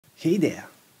Hey there!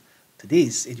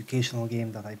 Today's educational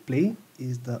game that I play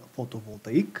is the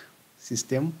photovoltaic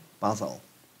system puzzle.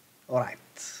 Alright,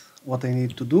 what I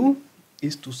need to do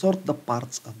is to sort the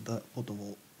parts of the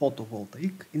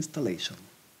photovoltaic installation.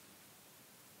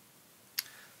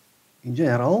 In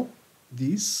general,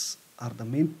 these are the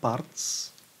main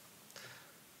parts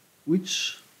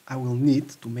which I will need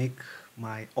to make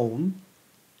my own,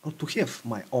 or to have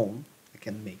my own. I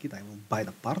can make it, I will buy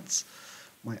the parts,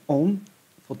 my own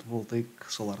photovoltaic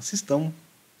solar system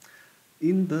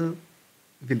in the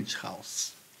village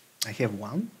house. I have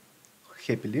one,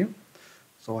 happily,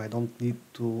 so I don't need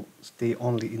to stay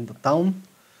only in the town.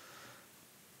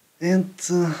 And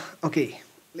okay,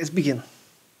 let's begin.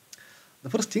 The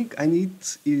first thing I need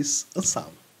is a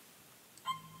sun.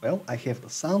 Well, I have the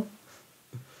sun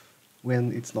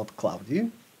when it's not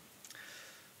cloudy.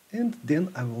 And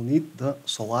then I will need the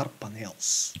solar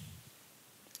panels.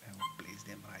 I will place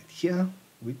them right here,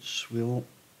 which will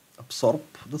absorb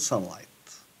the sunlight.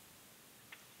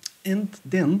 And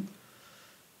then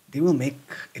they will make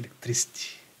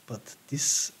electricity, but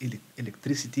this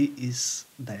electricity is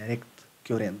direct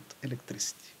current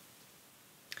electricity.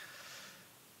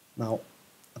 Now,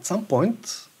 at some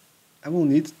point, I will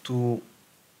need to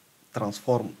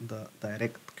transform the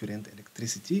direct current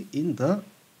electricity in the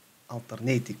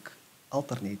alternating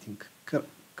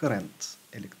current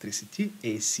electricity,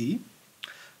 AC.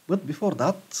 But before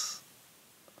that,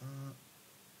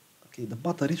 okay, the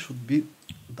battery should be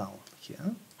down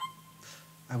here.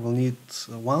 I will need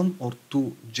 1 or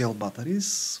 2 gel batteries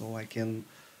so I can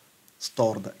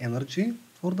store the energy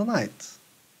for the night,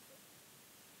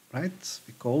 right?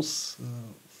 Because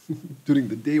during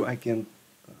the day I can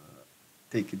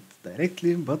take it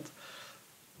directly, but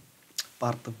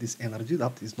part of this energy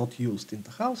that is not used in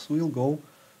the house will go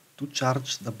to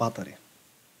charge the battery.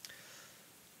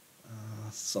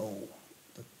 So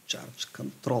the charge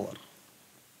controller,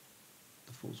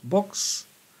 the fuse box.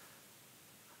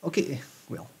 Okay,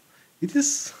 well, it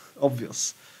is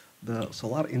obvious. The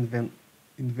solar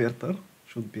inverter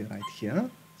should be right here,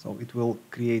 so it will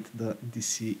create the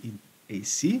DC in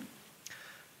AC,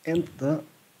 and the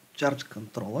charge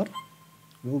controller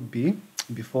will be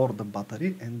before the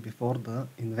battery and before the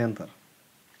inverter.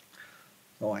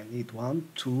 So I need 1,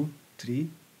 2, 3,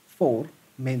 4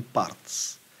 main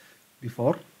parts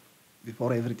before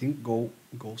everything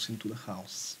goes into the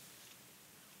house.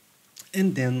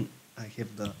 And then I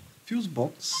have the fuse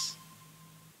box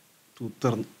to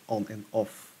turn on and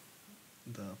off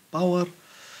the power,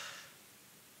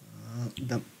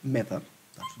 the meter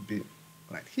that should be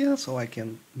right here, so I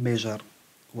can measure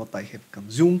what I have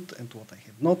consumed and what I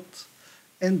have not.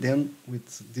 And then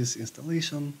with this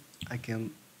installation I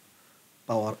can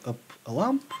power up a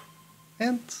lamp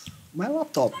and my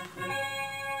laptop.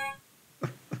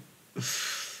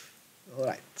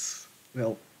 Alright,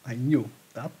 well, I knew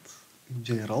that in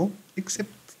general, except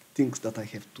things that I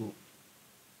have to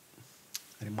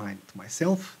remind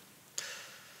myself.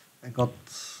 I got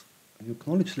a new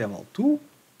knowledge level 2,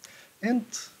 and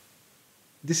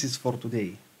this is for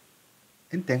today,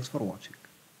 and thanks for watching.